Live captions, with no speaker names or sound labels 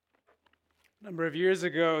A number of years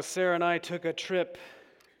ago, Sarah and I took a trip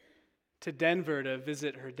to Denver to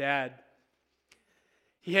visit her dad.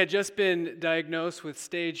 He had just been diagnosed with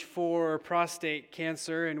stage 4 prostate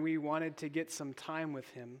cancer, and we wanted to get some time with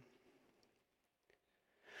him.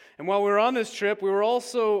 And while we were on this trip, we were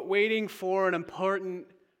also waiting for an important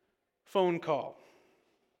phone call.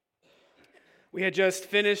 We had just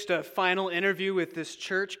finished a final interview with this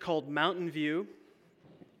church called Mountain View.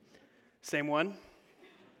 Same one.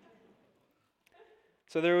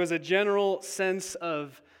 So there was a general sense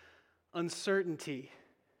of uncertainty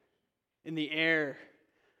in the air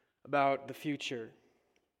about the future.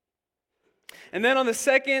 And then on the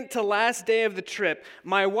second to last day of the trip,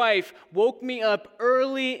 my wife woke me up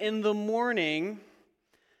early in the morning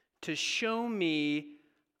to show me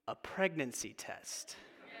a pregnancy test.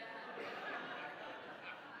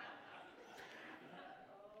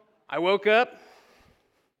 I woke up,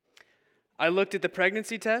 I looked at the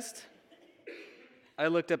pregnancy test, I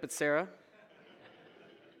looked up at Sarah,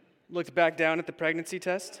 looked back down at the pregnancy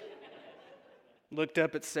test, looked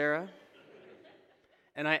up at Sarah,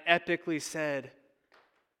 and I epically said,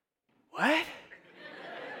 "What?"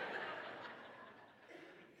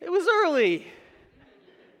 It was early.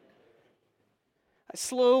 I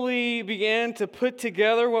slowly began to put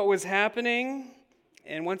together what was happening,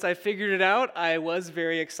 and once I figured it out, I was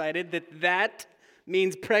very excited that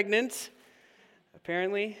means pregnant,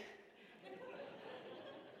 apparently.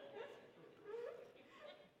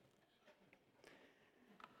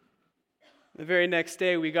 The very next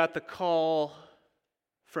day, we got the call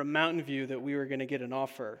from Mountain View that we were going to get an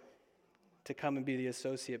offer to come and be the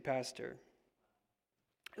associate pastor.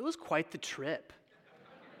 It was quite the trip.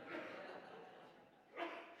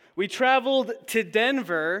 We traveled to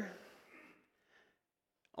Denver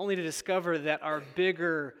only to discover that our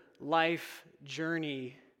bigger life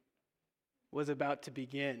journey was about to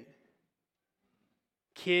begin.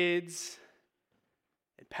 Kids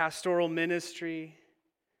and pastoral ministry.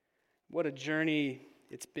 What a journey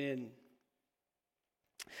it's been.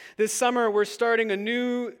 This summer, we're starting a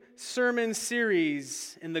new sermon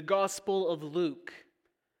series in the Gospel of Luke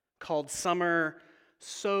called Summer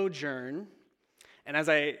Sojourn. And as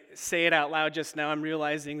I say it out loud just now, I'm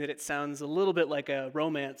realizing that it sounds a little bit like a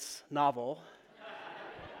romance novel.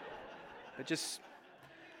 But just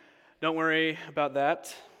don't worry about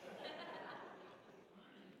that.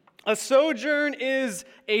 A sojourn is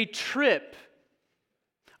a trip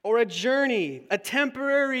or a journey, a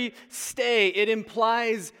temporary stay. It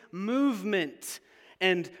implies movement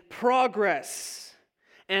and progress.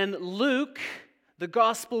 And Luke, the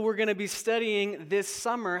gospel we're going to be studying this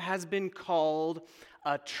summer, has been called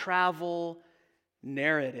a travel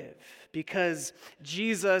narrative because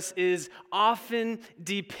Jesus is often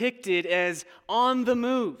depicted as on the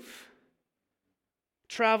move,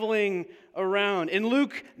 traveling around. In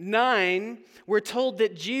Luke 9, we're told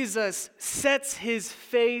that Jesus sets his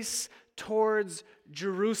face towards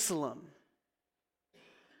Jerusalem.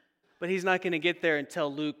 But he's not going to get there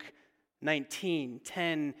until Luke 19,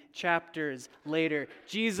 10 chapters later.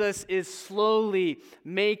 Jesus is slowly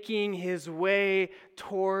making his way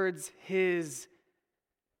towards his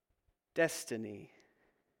destiny.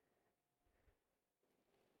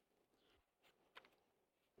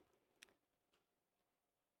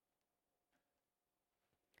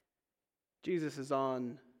 Jesus is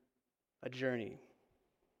on a journey.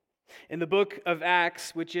 In the book of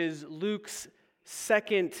Acts, which is Luke's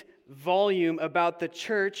second volume about the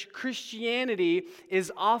church, Christianity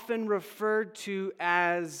is often referred to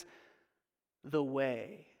as the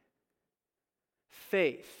way.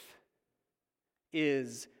 Faith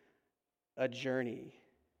is a journey.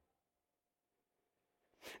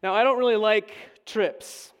 Now, I don't really like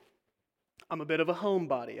trips. I'm a bit of a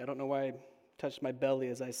homebody. I don't know why I touched my belly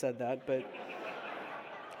as I said that, but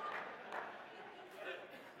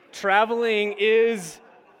traveling is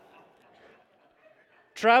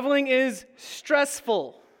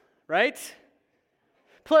stressful, right?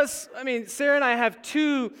 Plus, Sarah and I have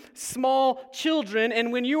 2 small children,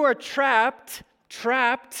 and when you are trapped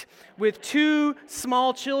with 2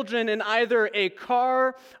 small children in either a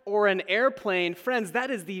car or an airplane, friends,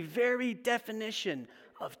 that is the very definition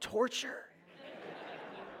of torture.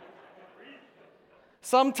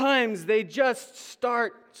 Sometimes they just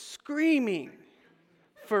start screaming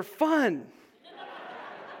for fun.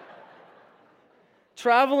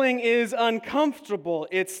 Traveling is uncomfortable.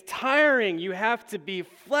 It's tiring. You have to be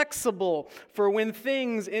flexible for when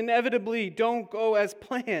things inevitably don't go as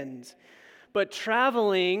planned. But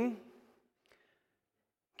traveling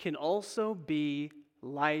can also be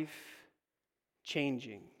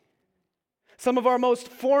life-changing. Some of our most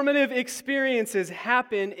formative experiences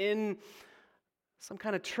happen in some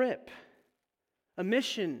kind of trip, a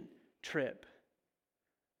mission trip,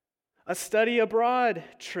 a study abroad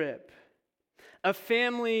trip, a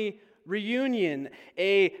family reunion,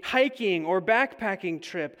 a hiking or backpacking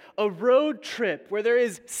trip, a road trip where there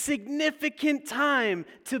is significant time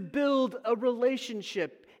to build a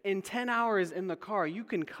relationship. In 10 hours in the car, you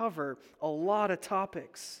can cover a lot of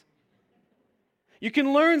topics. You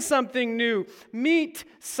can learn something new, meet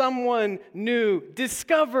someone new,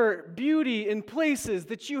 discover beauty in places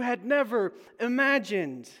that you had never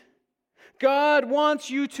imagined. God wants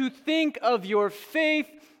you to think of your faith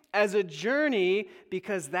as a journey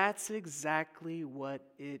because that's exactly what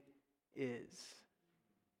it is.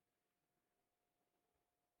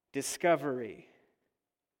 Discovery,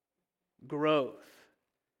 growth,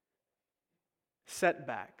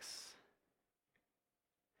 setbacks,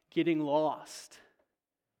 getting lost,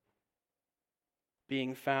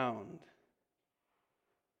 being found,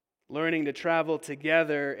 learning to travel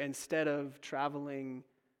together instead of traveling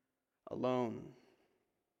alone.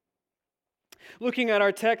 Looking at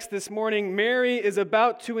our text this morning, Mary is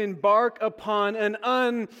about to embark upon an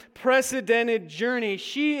unprecedented journey.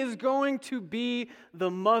 She is going to be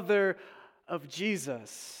the mother of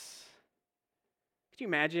Jesus. Could you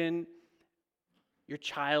imagine your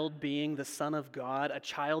child being the Son of God, a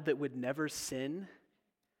child that would never sin?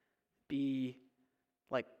 Be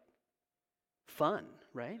like fun,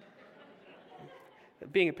 right?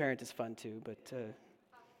 Being a parent is fun too, but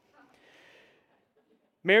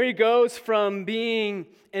Mary goes from being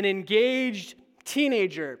an engaged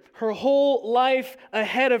teenager, her whole life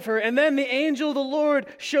ahead of her, and then the angel of the Lord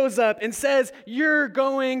shows up and says, "You're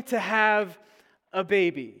going to have a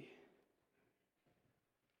baby."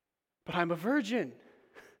 "But I'm a virgin,"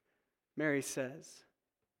 Mary says.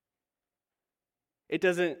 "It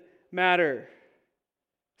doesn't matter,"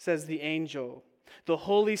 says the angel. "The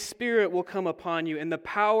Holy Spirit will come upon you, and the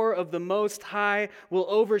power of the Most High will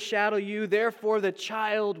overshadow you. Therefore, the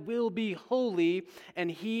child will be holy,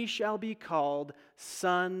 and he shall be called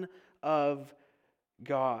Son of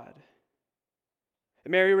God."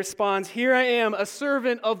 And Mary responds, "Here I am, a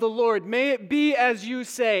servant of the Lord. May it be as you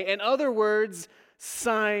say." In other words,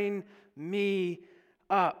 sign me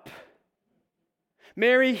up.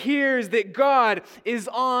 Mary hears that God is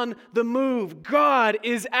on the move. God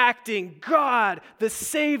is acting. God, the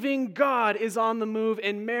saving God, is on the move.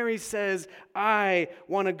 And Mary says, "I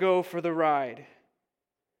want to go for the ride."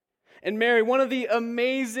 And Mary, one of the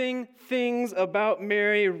amazing things about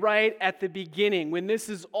Mary right at the beginning, when this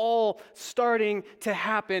is all starting to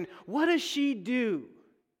happen, what does she do?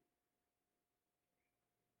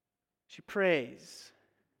 She prays.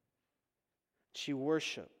 She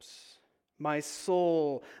worships. "My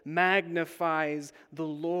soul magnifies the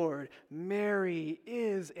Lord." Mary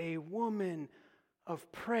is a woman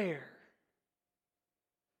of prayer.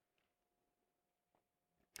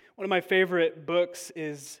 One of my favorite books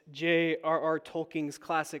is J.R.R. Tolkien's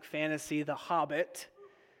classic fantasy, The Hobbit.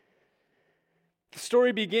 The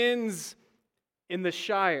story begins in the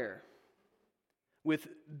Shire with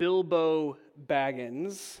Bilbo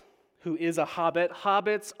Baggins, who is a hobbit.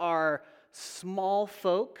 Hobbits are small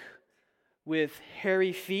folk with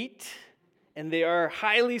hairy feet, and they are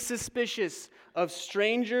highly suspicious of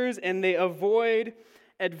strangers, and they avoid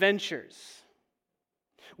adventures.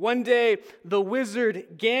 One day, the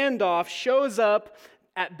wizard Gandalf shows up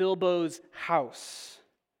at Bilbo's house,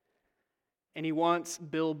 and he wants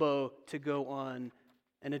Bilbo to go on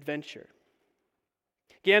an adventure.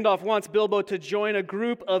 Gandalf wants Bilbo to join a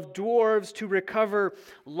group of dwarves to recover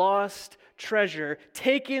lost treasure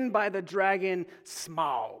taken by the dragon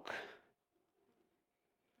Smaug.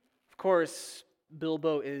 Of course,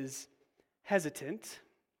 Bilbo is hesitant.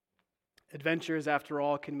 Adventures, after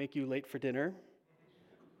all, can make you late for dinner.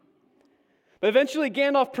 But eventually,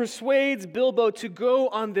 Gandalf persuades Bilbo to go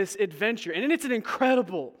on this adventure. And it's an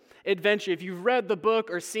incredible adventure. If you've read the book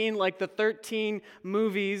or seen like the 13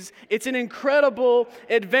 movies, it's an incredible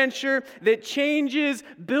adventure that changes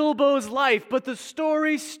Bilbo's life. But the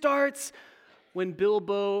story starts when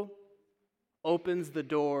Bilbo opens the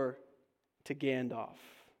door to Gandalf.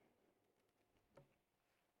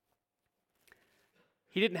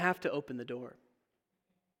 He didn't have to open the door.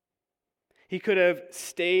 He could have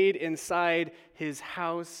stayed inside his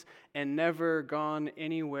house and never gone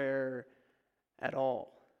anywhere at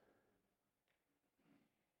all.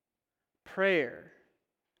 Prayer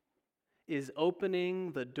is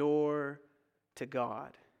opening the door to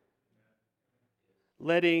God,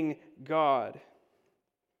 letting God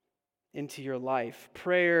into your life.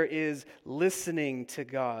 Prayer is listening to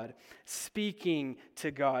God, speaking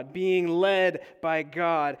to God, being led by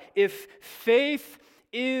God. If faith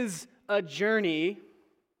is a journey,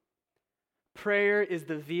 prayer is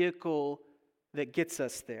the vehicle that gets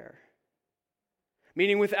us there.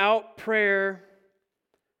 Meaning without prayer,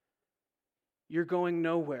 you're going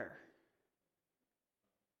nowhere.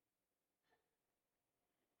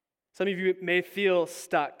 Some of you may feel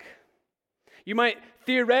stuck. You might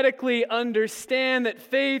theoretically understand that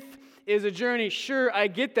faith is a journey. Sure, I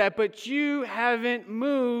get that, but you haven't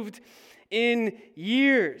moved in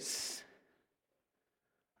years.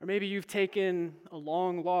 Or maybe you've taken a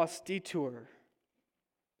long-lost detour.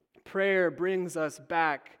 Prayer brings us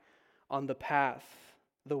back on the path,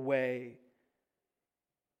 the way.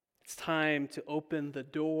 It's time to open the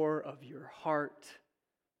door of your heart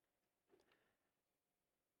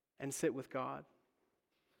and sit with God.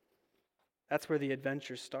 That's where the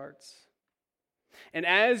adventure starts. And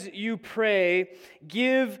as you pray,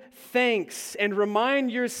 give thanks and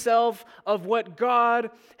remind yourself of what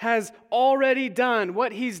God has already done,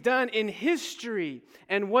 what He's done in history,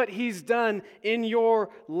 and what He's done in your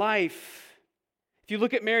life. If you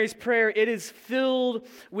look at Mary's prayer, it is filled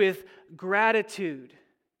with gratitude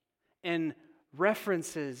and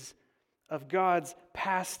references of God's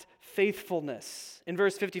past faithfulness. In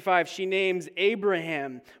verse 55, she names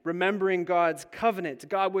Abraham, remembering God's covenant.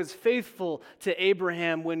 God was faithful to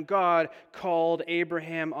Abraham when God called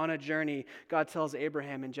Abraham on a journey. God tells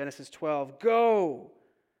Abraham in Genesis 12, "Go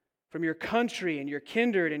from your country and your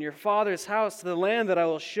kindred and your father's house to the land that I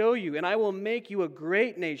will show you, and I will make you a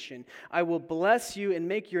great nation. I will bless you and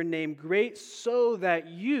make your name great so that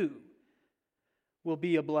you will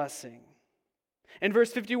be a blessing." In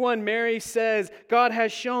verse 51, Mary says, God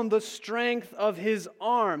has shown the strength of His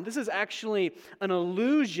arm. This is actually an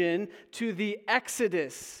allusion to the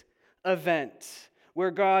Exodus event,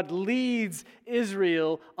 where God leads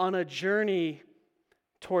Israel on a journey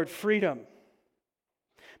toward freedom.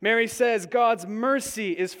 Mary says, God's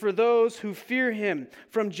mercy is for those who fear Him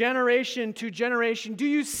from generation to generation. Do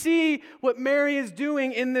you see what Mary is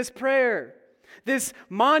doing in this prayer? This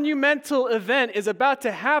monumental event is about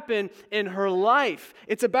to happen in her life.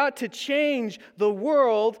 It's about to change the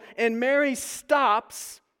world, and Mary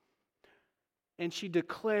stops and she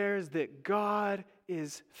declares that God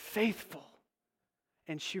is faithful.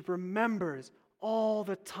 And she remembers all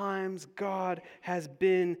the times God has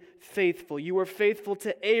been faithful. You were faithful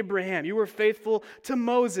to Abraham. You were faithful to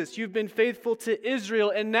Moses. You've been faithful to Israel.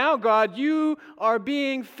 And now, God, you are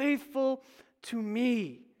being faithful to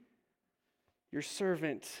me. Your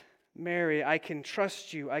servant, Mary, I can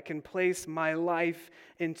trust you. I can place my life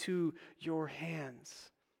into your hands.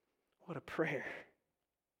 What a prayer.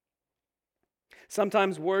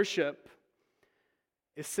 Sometimes worship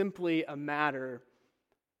is simply a matter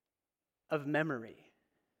of memory.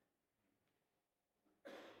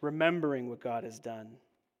 Remembering what God has done.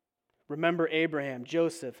 Remember Abraham,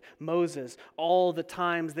 Joseph, Moses, all the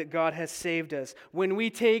times that God has saved us. When we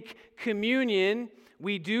take communion,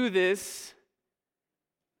 we do this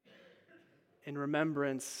in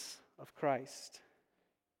remembrance of Christ.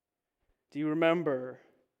 Do you remember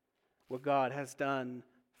what God has done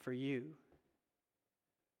for you?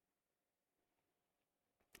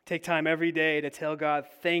 Take time every day to tell God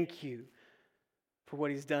thank you for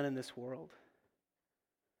what He's done in this world.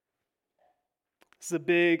 This is a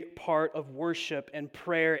big part of worship and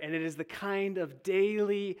prayer, and it is the kind of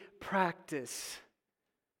daily practice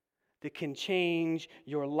that can change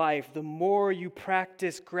your life. The more you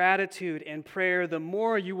practice gratitude and prayer, the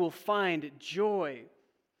more you will find joy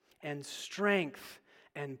and strength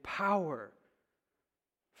and power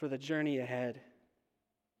for the journey ahead.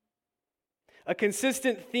 A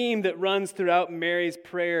consistent theme that runs throughout Mary's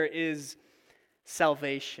prayer is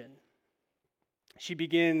salvation. She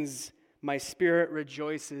begins, "My spirit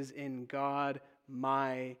rejoices in God,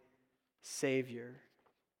 my Savior."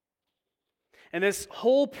 And this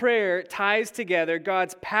whole prayer ties together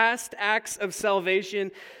God's past acts of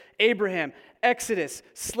salvation, Abraham, Exodus,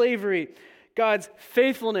 slavery, God's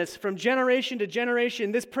faithfulness from generation to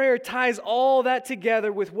generation. This prayer ties all that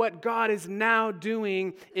together with what God is now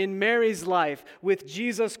doing in Mary's life with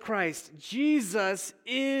Jesus Christ. Jesus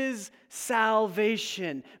is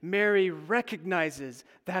salvation. Mary recognizes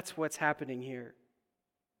that's what's happening here.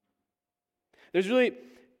 There's really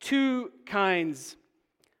two kinds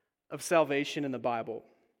of salvation in the Bible.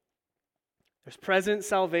 There's present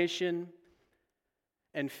salvation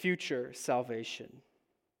and future salvation.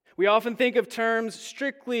 We often think of terms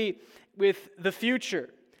strictly with the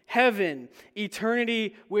future, heaven,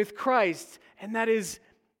 eternity with Christ, and that is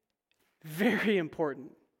very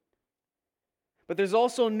important. But there's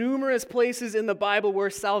also numerous places in the Bible where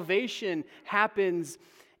salvation happens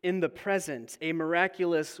in the present, a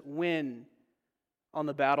miraculous win on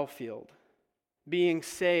the battlefield, being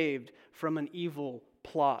saved from an evil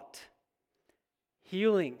plot,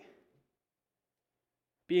 healing,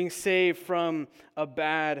 being saved from a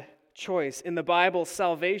bad choice. In the Bible,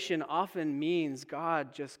 salvation often means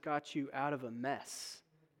God just got you out of a mess.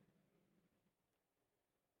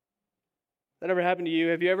 That ever happened to you?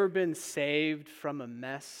 Have you ever been saved from a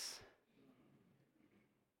mess?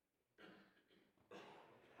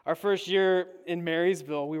 Our first year in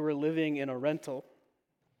Marysville, we were living in a rental.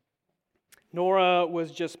 Nora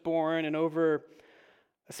was just born, and over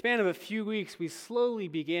a span of a few weeks, we slowly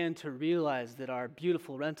began to realize that our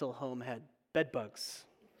beautiful rental home had bed bugs.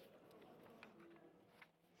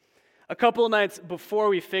 A couple of nights before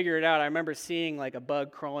we figured it out, I remember seeing like a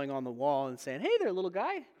bug crawling on the wall and saying, "Hey there, little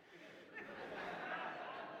guy.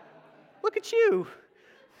 Look at you."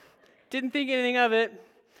 Didn't think anything of it.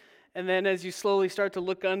 And then as you slowly start to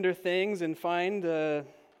look under things and find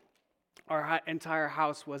our entire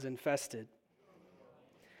house was infested.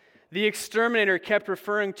 The exterminator kept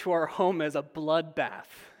referring to our home as a bloodbath,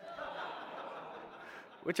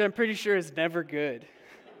 which I'm pretty sure is never good.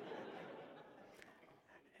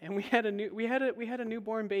 And we had a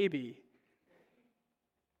newborn baby.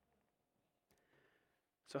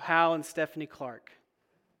 So Hal and Stephanie Clark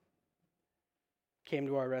came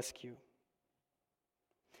to our rescue.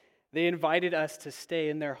 They invited us to stay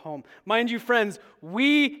in their home. Mind you, friends,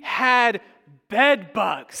 we had bed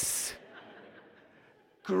bugs.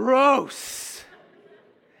 Gross.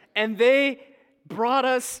 And they brought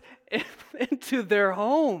us into their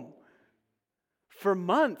home for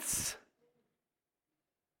months.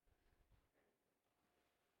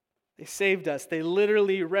 They saved us. They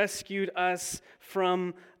literally rescued us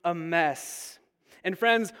from a mess. And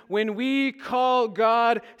friends, when we call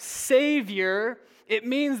God Savior, it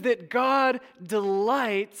means that God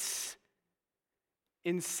delights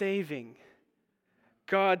in saving.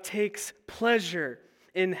 God takes pleasure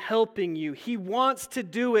in helping you. He wants to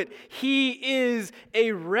do it. He is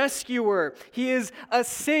a rescuer. He is a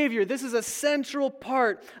Savior. This is a central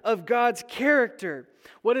part of God's character.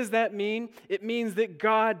 What does that mean? It means that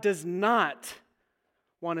God does not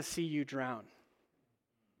want to see you drown.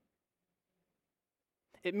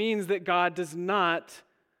 It means that God does not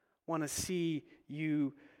want to see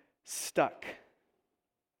you stuck.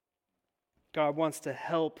 God wants to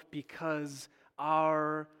help because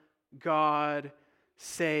our God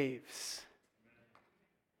saves.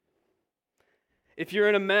 If you're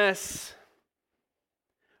in a mess,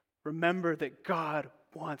 remember that God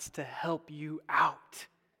wants to help you out.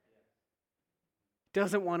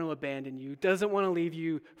 Doesn't want to abandon you, doesn't want to leave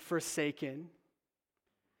you forsaken.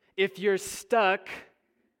 If you're stuck,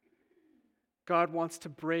 God wants to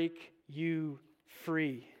break you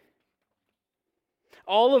free.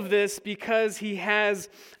 All of this because He has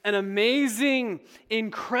an amazing,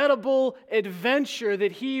 incredible adventure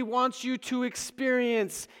that He wants you to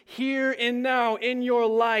experience here and now in your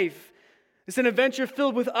life. It's an adventure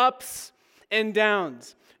filled with ups and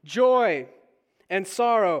downs, joy and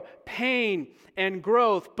sorrow, pain and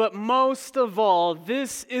growth. But most of all,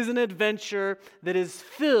 this is an adventure that is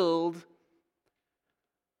filled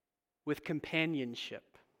with companionship.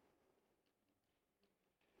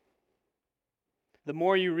 The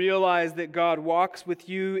more you realize that God walks with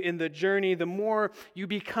you in the journey, the more you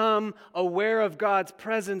become aware of God's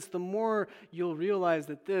presence, the more you'll realize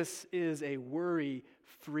that this is a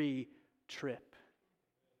worry-free trip.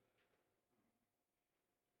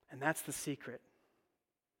 And that's the secret.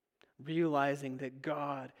 Realizing that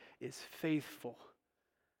God is faithful.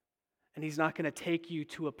 And He's not going to take you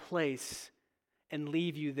to a place and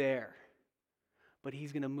leave you there. But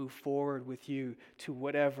He's going to move forward with you to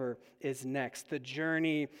whatever is next. The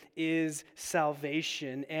journey is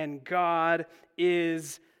salvation, and God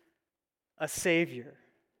is a Savior.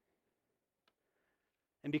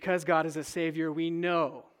 And because God is a Savior, we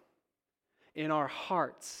know in our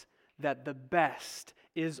hearts that the best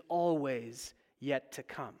is always yet to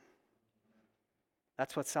come.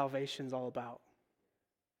 That's what salvation's all about.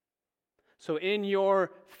 So in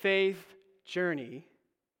your faith journey,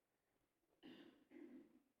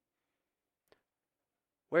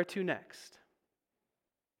 where to next?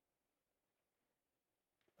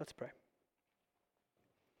 Let's pray.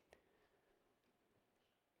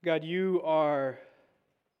 God, you are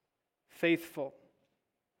faithful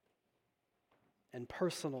and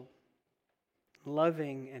personal,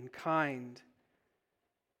 loving and kind.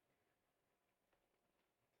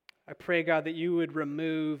 I pray, God, that you would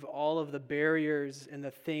remove all of the barriers and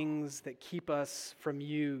the things that keep us from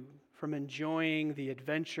you, from enjoying the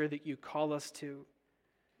adventure that you call us to.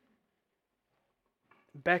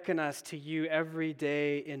 Beckon us to you every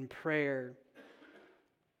day in prayer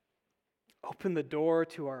Open the door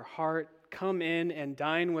to our heart. Come in and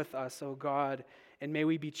dine with us, O God, and may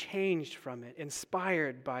we be changed from it,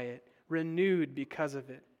 inspired by it, renewed because of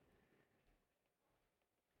it.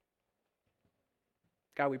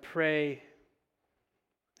 God, we pray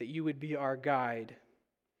that you would be our guide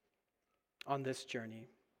on this journey.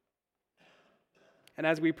 And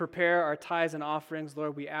as we prepare our tithes and offerings,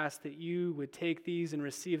 Lord, we ask that you would take these and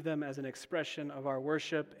receive them as an expression of our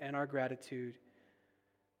worship and our gratitude.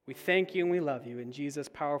 We thank you and we love you. In Jesus'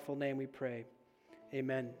 powerful name we pray.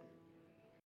 Amen.